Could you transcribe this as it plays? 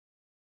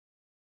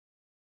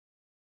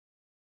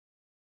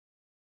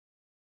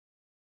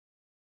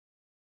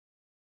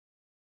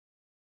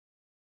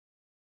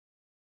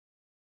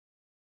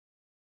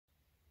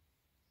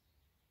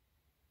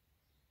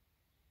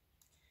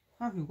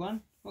Hi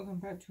everyone, welcome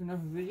back to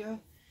another video.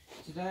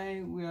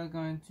 Today we are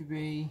going to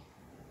be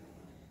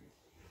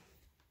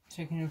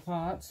taking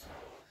apart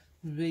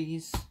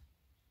these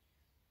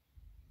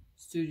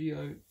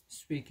studio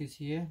speakers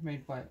here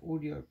made by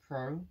Audio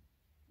Pro.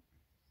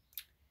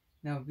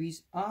 Now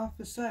these are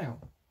for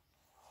sale,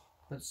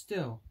 but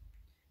still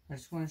I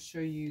just want to show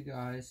you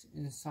guys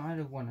inside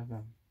of one of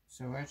them.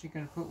 So we're actually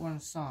going to put one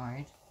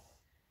aside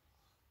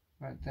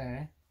right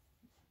there.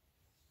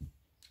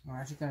 We're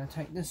actually going to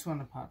take this one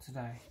apart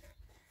today.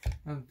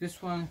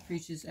 This one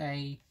features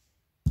a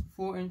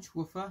 4-inch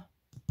woofer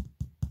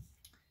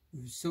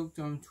with a silk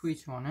dome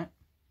tweeter on it.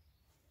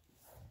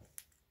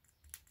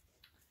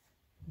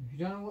 If you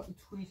don't know what the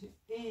tweeter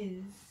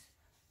is,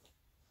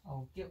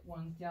 I'll get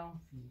one down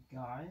for you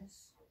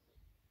guys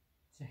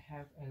to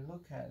have a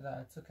look at that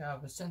I took out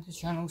of a center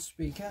channel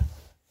speaker.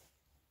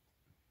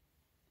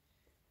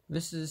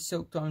 This is a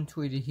silk dome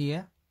tweeter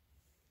here.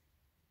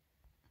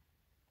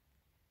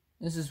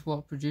 This is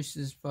what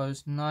produces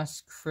those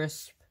nice,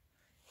 crisp,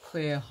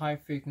 clear, high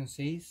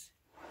frequencies.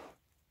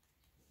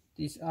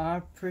 These are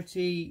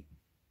pretty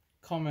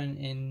common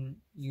in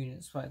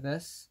units like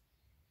this.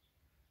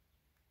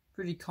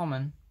 Pretty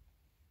common.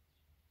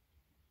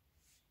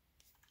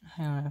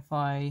 Hang on, if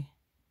I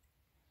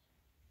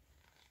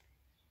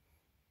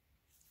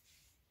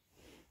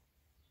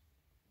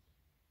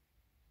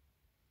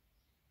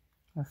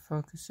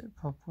focus it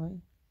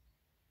properly.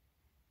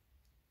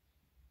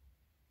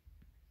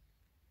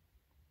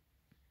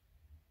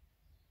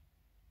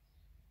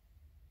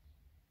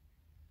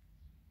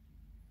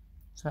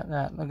 It's like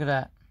that, look at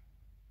that.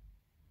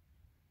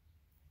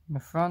 In the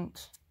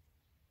front,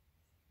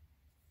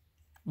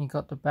 you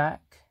got the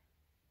back.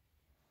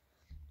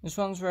 This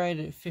one's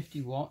rated at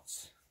 50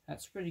 watts.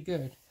 That's pretty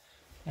good,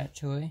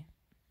 actually.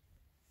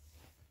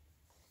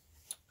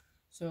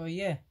 So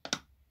yeah,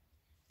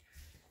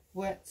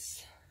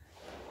 let's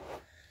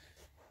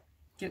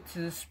get to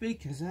the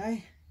speakers,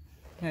 eh?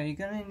 Now you're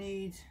gonna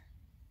need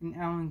an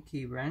Allen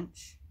key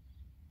wrench,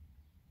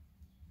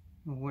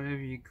 or whatever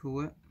you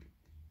call it.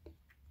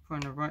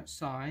 Find the right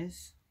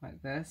size,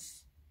 like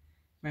this.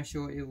 Make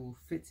sure it will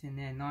fit in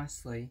there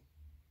nicely.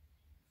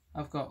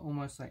 I've got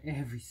almost like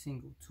every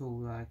single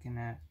tool that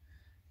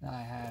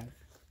I have.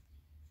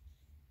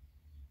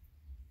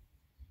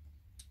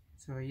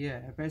 So yeah,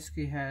 it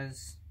basically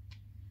has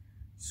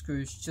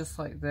screws just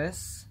like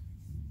this.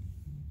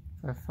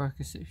 If I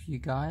focus it for you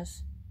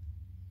guys.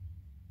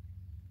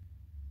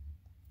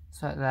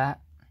 It's like that.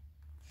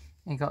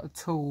 And you got a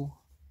tool.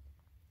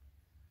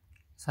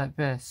 It's like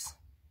this.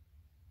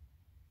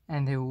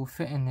 And it will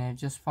fit in there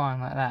just fine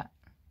like that.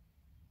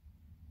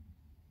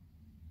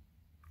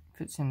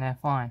 Fits in there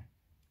fine.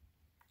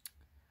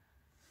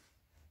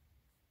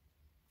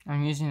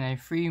 I'm using a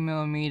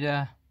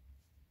 3mm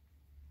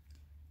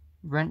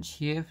wrench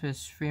here for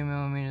this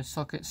 3mm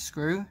socket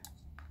screw,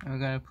 and we're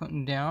going to put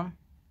them down,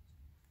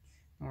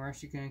 and we're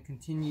actually going to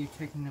continue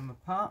taking them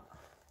apart.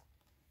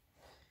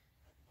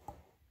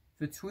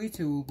 The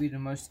tweeter will be the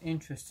most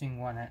interesting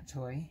one,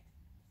 actually.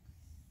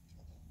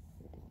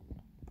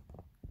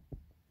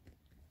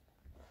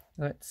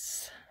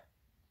 Let's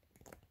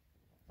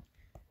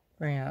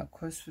bring it out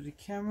close for the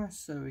camera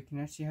so we can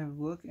actually have a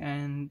look,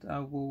 and I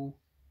will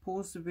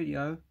pause the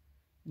video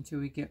until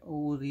we get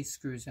all these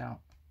screws out.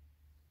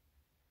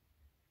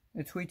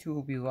 The tweeter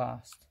will be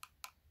last.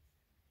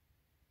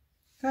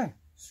 Okay,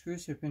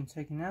 screws have been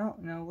taken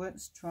out. Now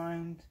let's try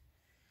and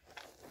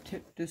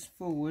tip this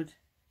forward.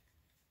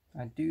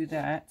 I do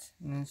that,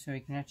 and then so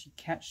we can actually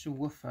catch the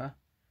woofer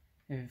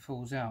if it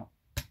falls out.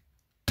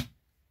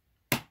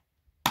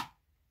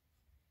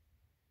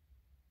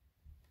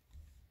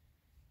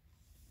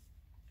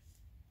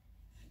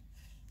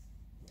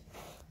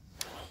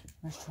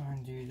 Let's try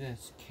and do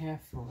this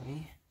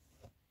carefully.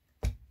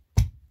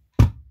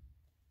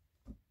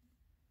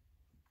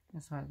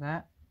 Just like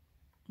that.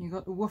 You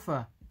got the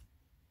woofer.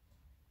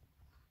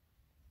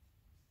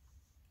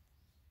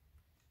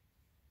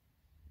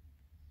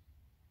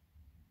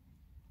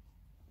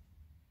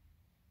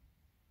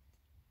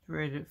 It's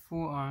rated at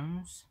 4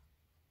 ohms.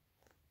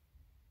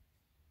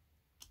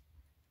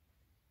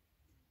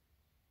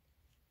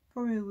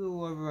 Probably a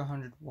little over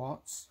 100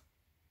 watts.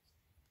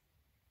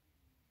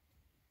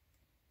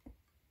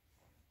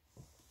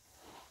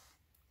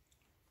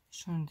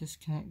 Try and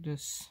disconnect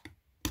this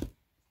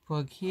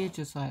plug here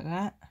just like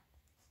that.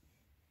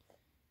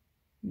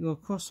 You got a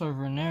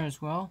crossover in there as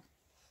well.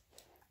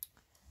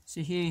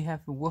 So here you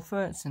have the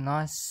woofer. It's a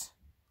nice,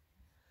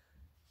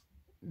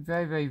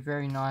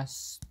 very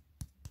nice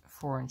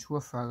 4-inch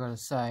woofer, I gotta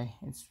say.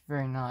 It's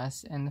very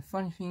nice, and the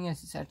funny thing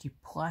is it's actually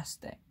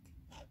plastic.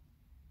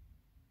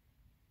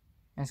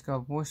 And it's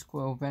got voice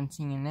coil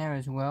venting in there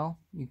as well.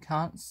 You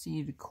can't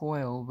see the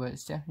coil, but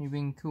it's definitely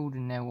being cooled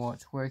in there while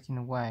it's working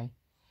away.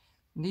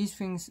 These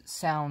things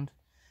sound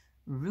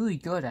really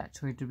good,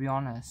 actually, to be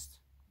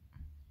honest.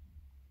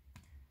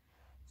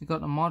 You've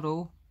got the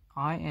model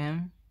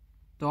IM.10B,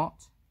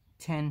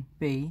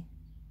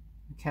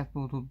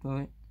 capital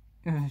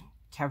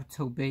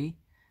B.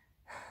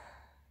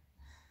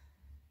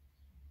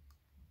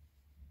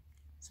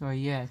 So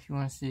yeah, if you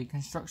want to see the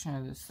construction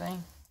of this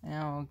thing,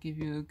 now I'll give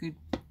you a good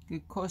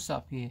close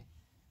up here.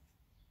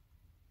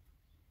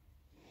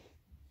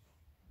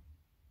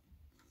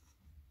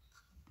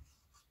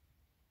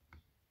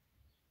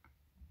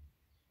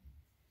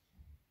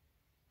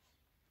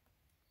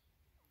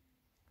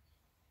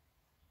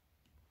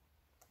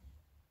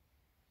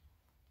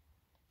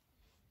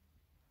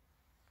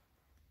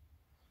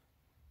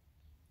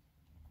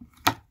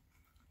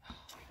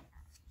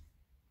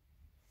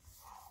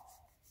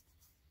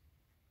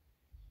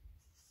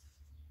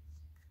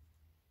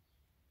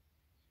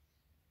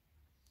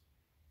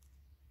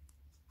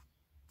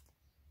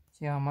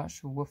 See how much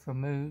the woofer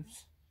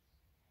moves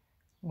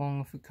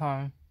along with the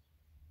cone.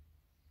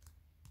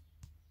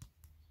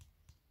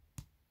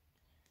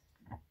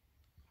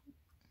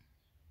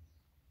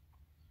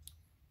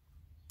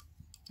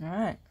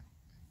 Alright,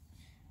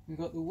 we've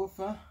got the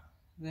woofer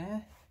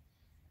there.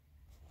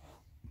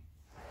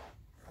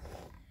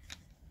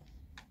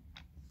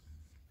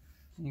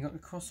 And you got the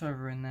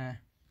crossover in there.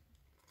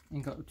 And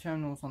you got the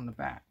terminals on the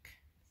back.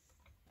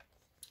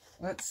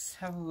 Let's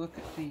have a look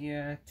at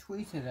the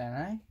tweeter then,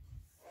 eh?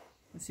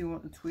 Let's see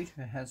what the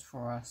tweeter has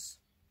for us.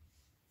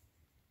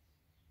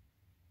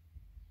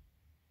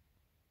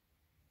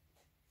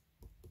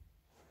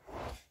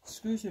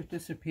 Screws have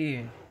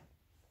disappeared.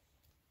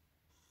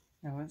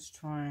 Now let's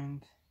try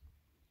and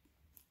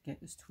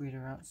get this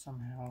tweeter out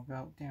somehow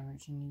without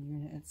damaging the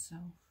unit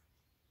itself.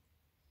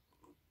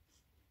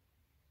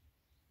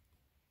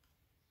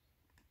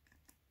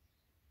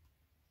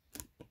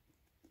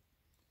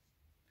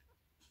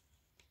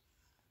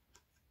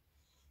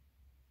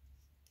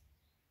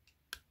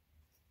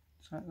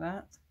 Just like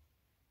that.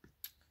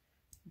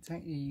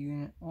 Take the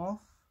unit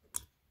off.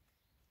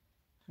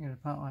 Take it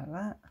apart like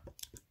that.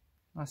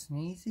 Nice and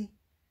easy.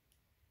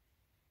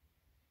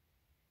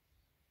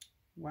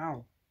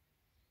 Wow.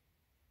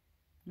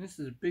 This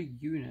is a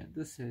big unit.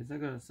 This is, I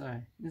gotta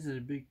say. This is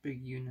a big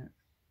unit.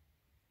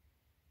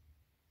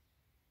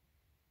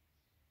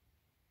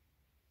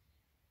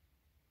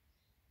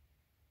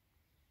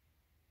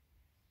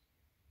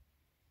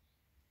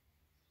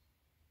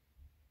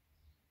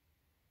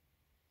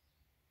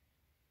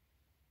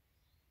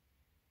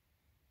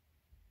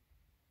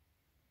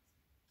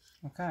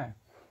 Okay.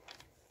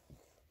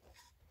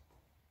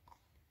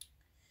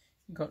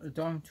 Got the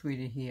dome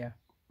tweeter here.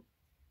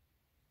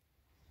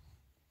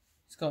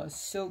 It's got a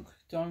silk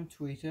dome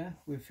tweeter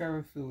with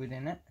ferrofluid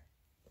in it.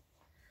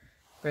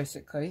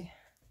 Basically,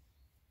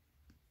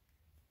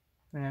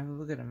 when I have a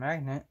look at the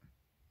magnet,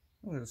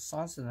 look at the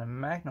size of the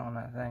magnet on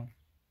that thing.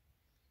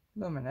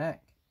 Look at my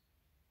neck.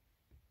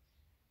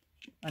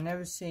 I've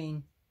never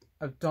seen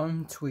a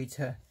dome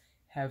tweeter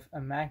have a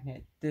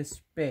magnet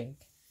this big.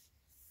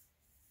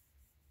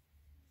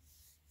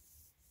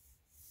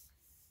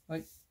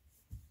 Like,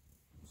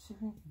 see if I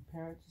can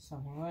compare it to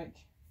something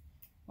like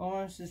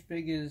almost as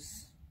big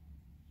as.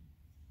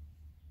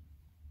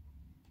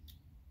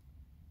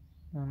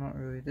 No, not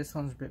really. This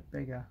one's a bit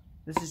bigger.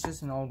 This is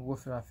just an old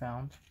woofer I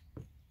found.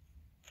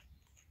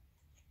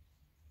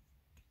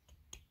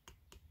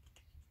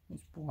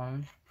 It's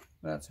blown,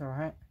 but that's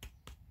alright.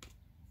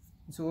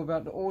 It's all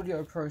about the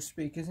Audio Pro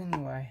speakers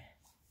anyway.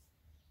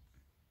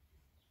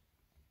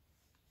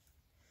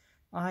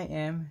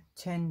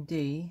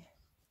 IM10D.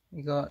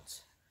 We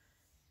got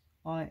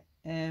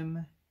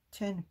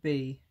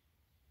IM10B.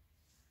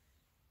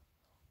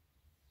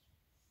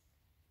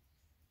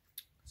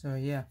 So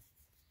yeah.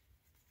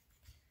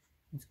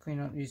 Let's clean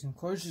up these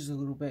enclosures a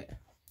little bit.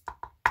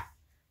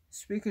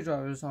 Speaker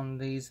drivers on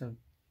these are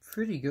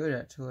pretty good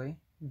actually.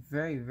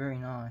 Very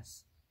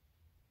nice.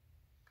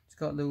 It's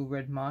got a little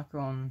red marker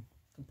on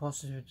the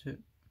positive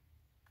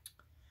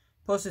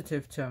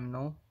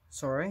terminal.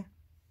 Sorry.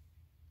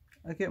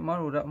 I get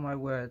muddled up my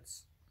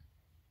words.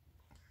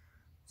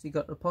 So you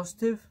got the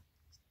positive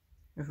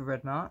with a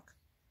red mark.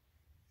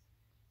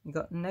 You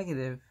got the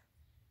negative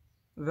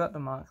without the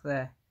mark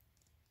there.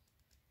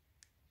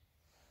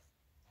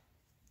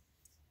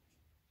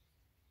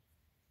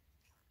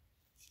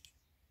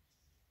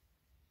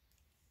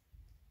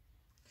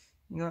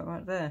 You got it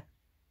right there.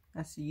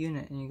 That's the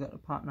unit, and you got the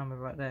part number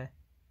right there.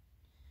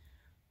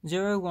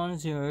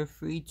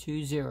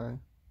 010320.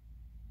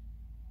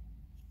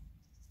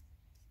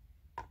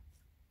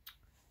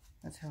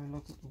 Let's have a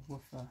look at the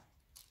woofer.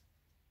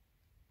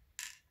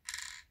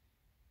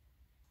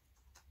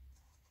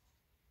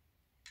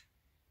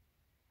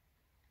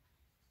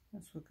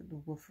 Let's look at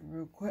the woofer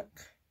real quick.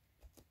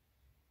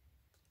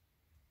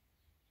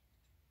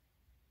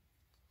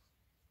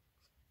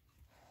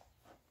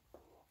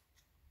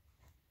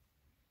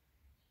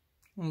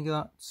 You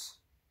got,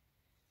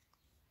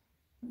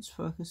 let's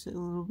focus it a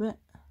little bit.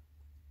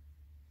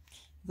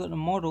 You got the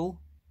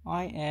model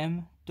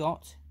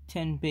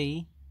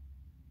IM.10B.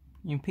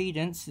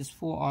 Impedance is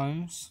 4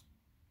 ohms.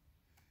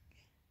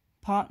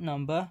 Part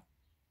number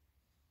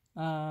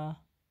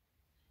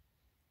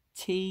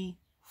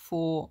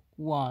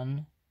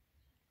T41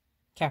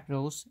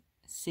 capitals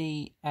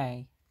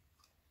CA.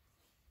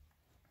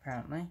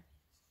 Apparently.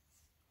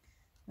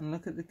 And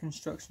look at the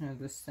construction of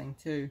this thing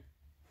too.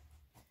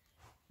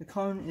 The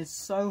cone is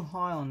so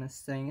high on this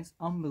thing, it's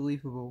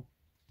unbelievable.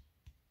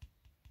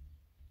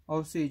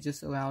 Obviously it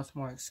just allows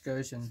more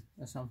excursion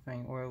or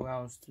something, or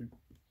allows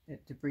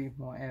it to breathe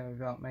more air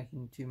without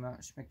making too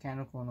much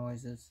mechanical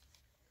noises.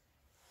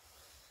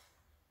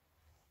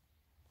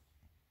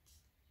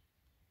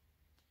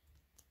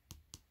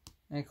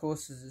 And of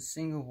course there's a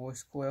single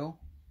voice coil.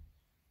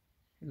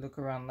 If you look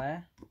around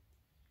there,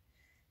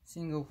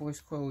 single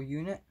voice coil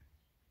unit.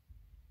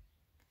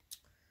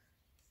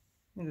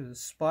 Look at the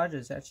spider,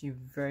 is actually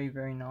very,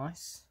 very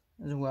nice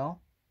as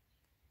well.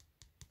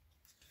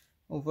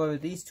 Although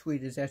these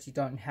tweeters actually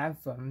don't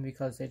have them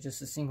because they're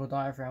just a single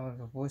diaphragm with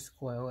a voice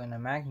coil and a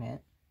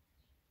magnet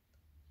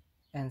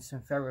and some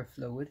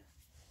ferrofluid.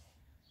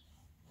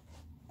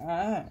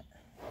 Alright,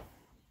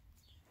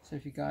 so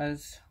if you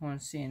guys want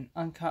to see an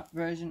uncut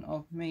version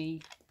of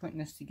me putting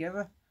this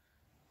together,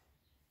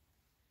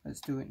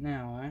 let's do it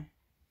now, eh?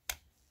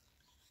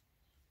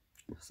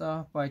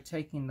 So by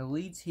taking the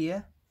leads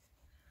here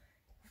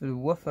for the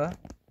woofer,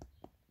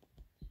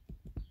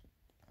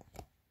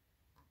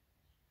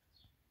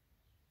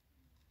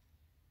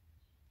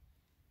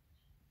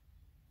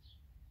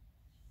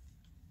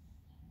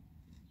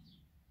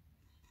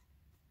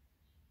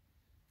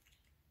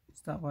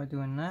 start by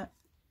doing that,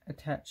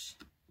 attach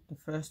the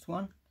first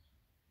one,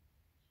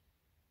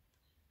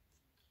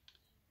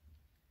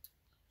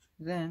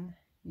 then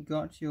you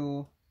got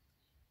your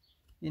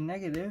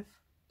negative,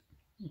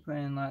 you put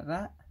it in like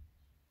that,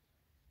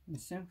 and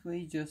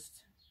simply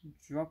just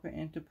drop it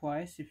into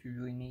place if you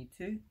really need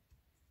to,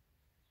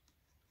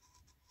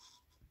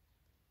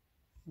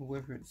 or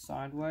whether it's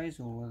sideways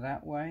or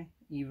that way,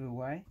 either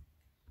way.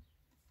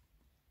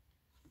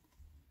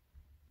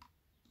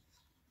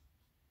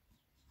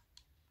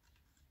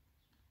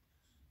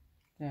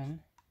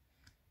 Then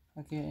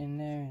I'll get in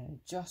there and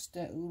adjust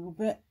it a little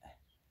bit,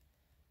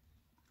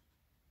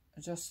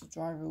 adjust the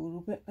driver a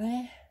little bit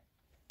there.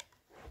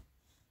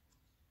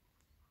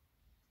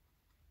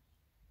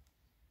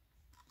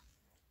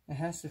 It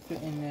has to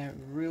fit in there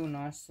real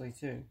nicely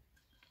too.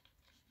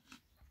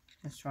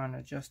 Let's try and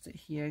adjust it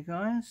here,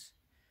 guys.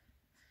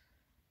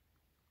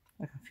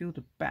 I can feel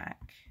the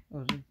back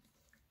of the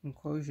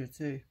enclosure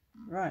too.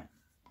 Right.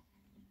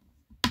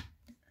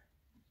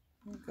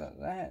 We've got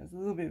that. It's a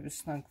little bit of a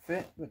snug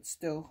fit, but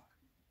still,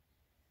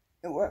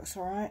 it works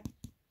alright.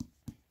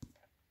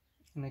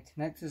 And the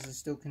connectors are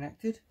still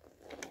connected.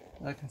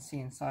 I can see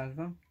inside of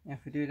them. And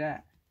if we do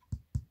that,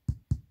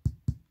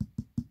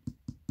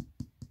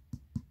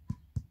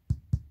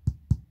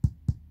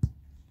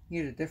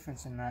 you get a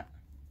difference in that.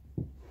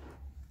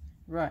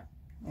 Right,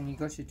 and you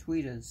got your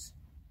tweeters.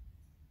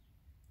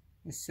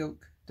 Your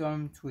silk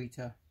dome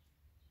tweeter.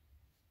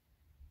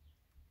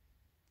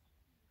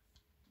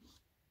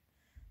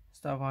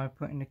 Start by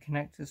putting the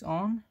connectors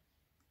on.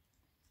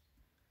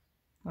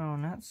 One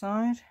on that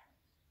side.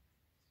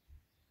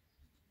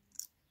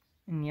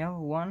 And the other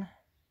one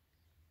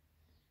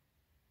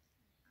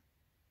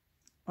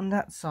on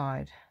that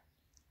side.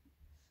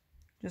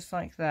 Just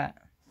like that.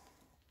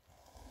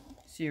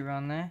 See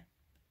around there?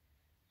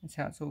 That's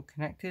how it's all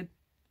connected.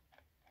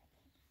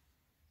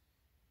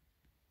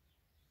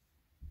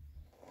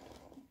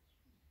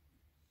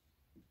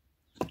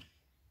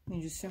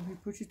 You just simply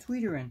put your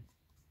tweeter in.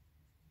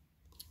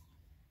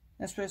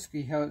 That's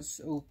basically how it's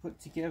all put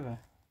together.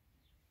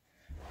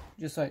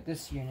 Just like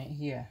this unit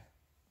here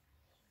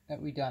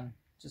that we done.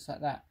 Just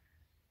like that.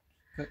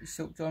 Got your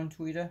silk dome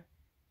tweeter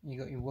and you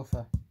got your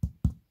woofer.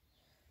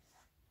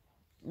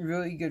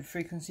 Really good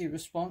frequency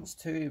response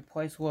too.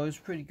 Plays lows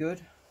pretty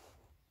good.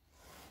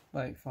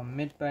 Like from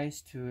mid bass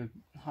to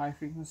high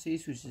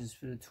frequencies, which is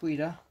for the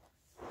tweeter.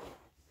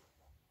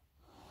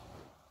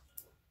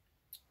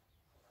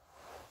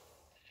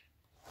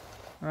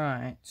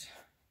 Right,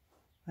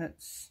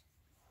 let's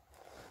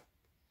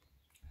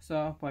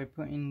start off by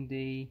putting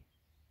the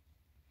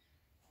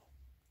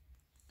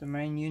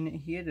main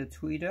unit here, the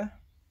tweeter.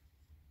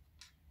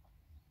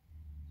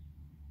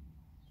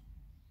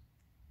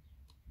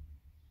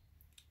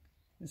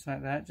 Just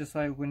like that, just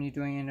like when you're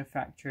doing it in a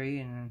factory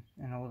and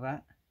all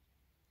that.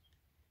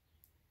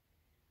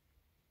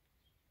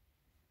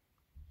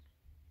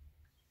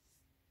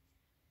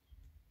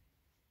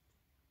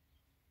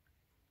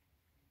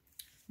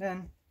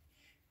 Then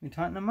we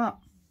tighten them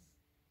up.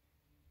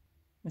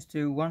 Let's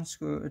do one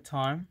screw at a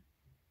time.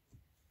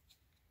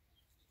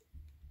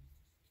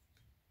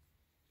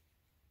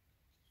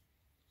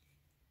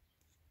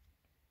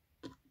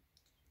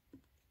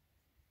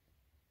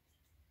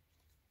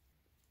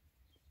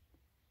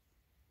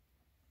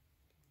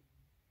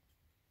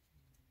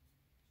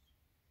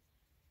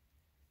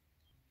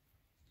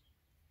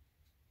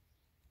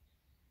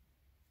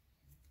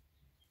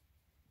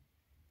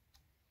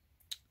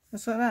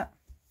 Just like that.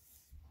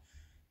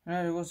 I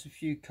know there was a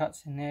few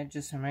cuts in there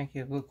just to make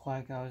it look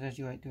like I was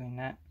actually doing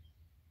that.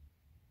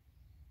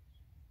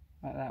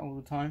 Like that all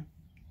the time.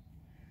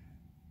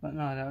 But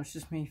no, that was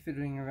just me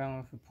fiddling around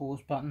with the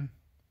pause button.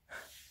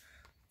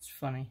 It's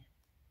funny.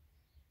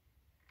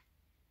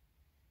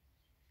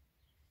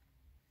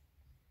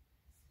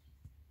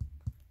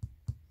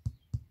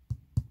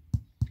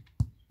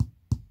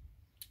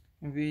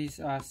 And these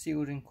are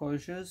sealed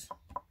enclosures.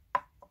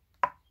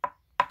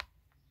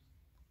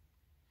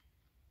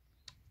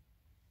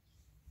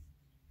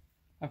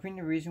 I think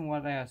the reason why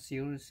they are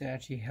sealed is to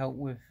actually help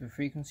with the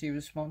frequency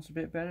response a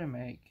bit better,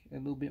 make a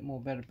little bit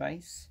more better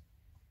bass.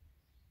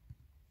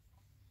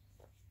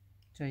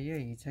 So yeah,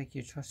 you take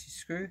your trusty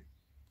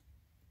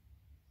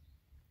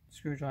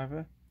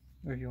screwdriver,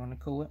 whatever you want to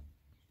call it.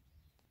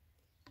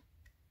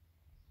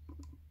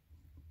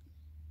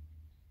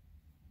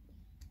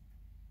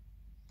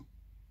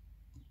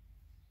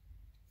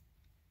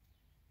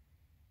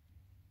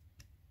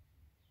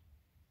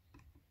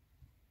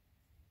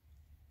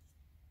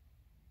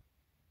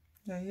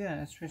 So yeah,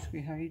 that's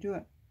basically how you do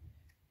it.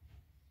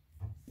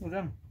 Well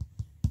done.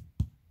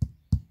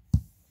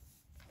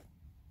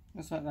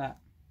 Just like that.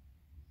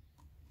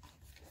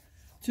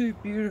 Two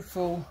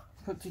beautiful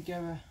put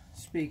together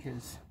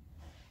speakers,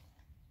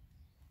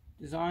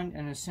 designed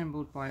and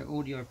assembled by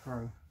Audio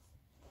Pro.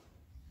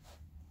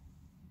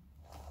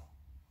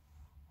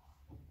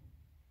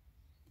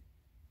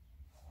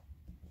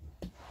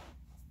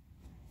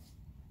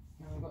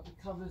 Now we've got the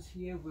covers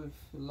here with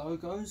the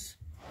logos.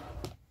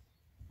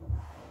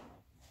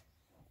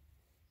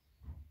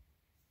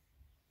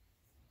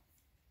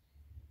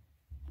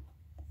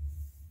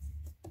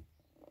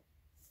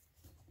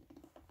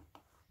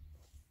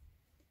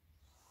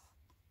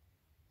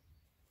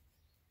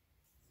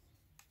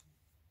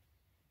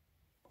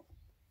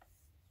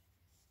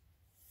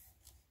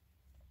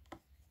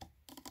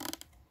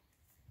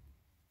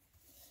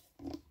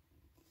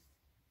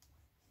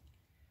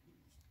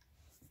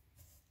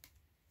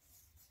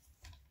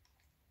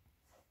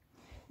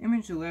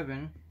 Image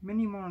 11,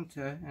 mini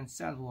monitor and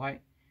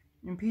satellite,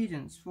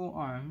 impedance 4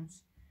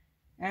 ohms,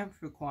 amp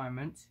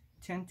requirement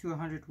 10 to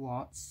 100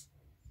 watts,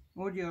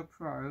 Audio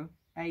Pro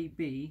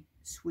AB,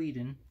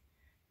 Sweden,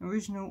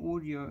 original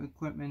audio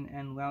equipment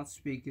and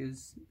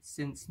loudspeakers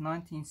since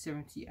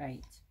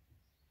 1978.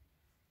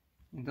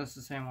 It does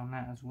the same on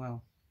that as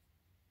well.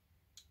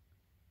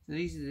 So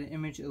these are the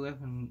Image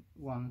 11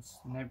 ones,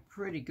 and they're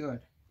pretty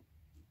good.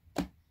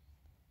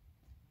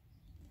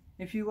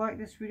 If you like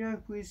this video,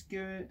 please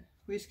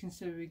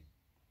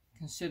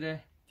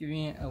consider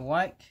giving it a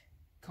like,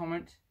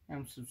 comment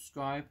and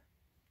subscribe.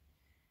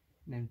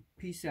 And then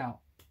peace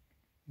out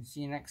and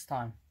see you next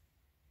time.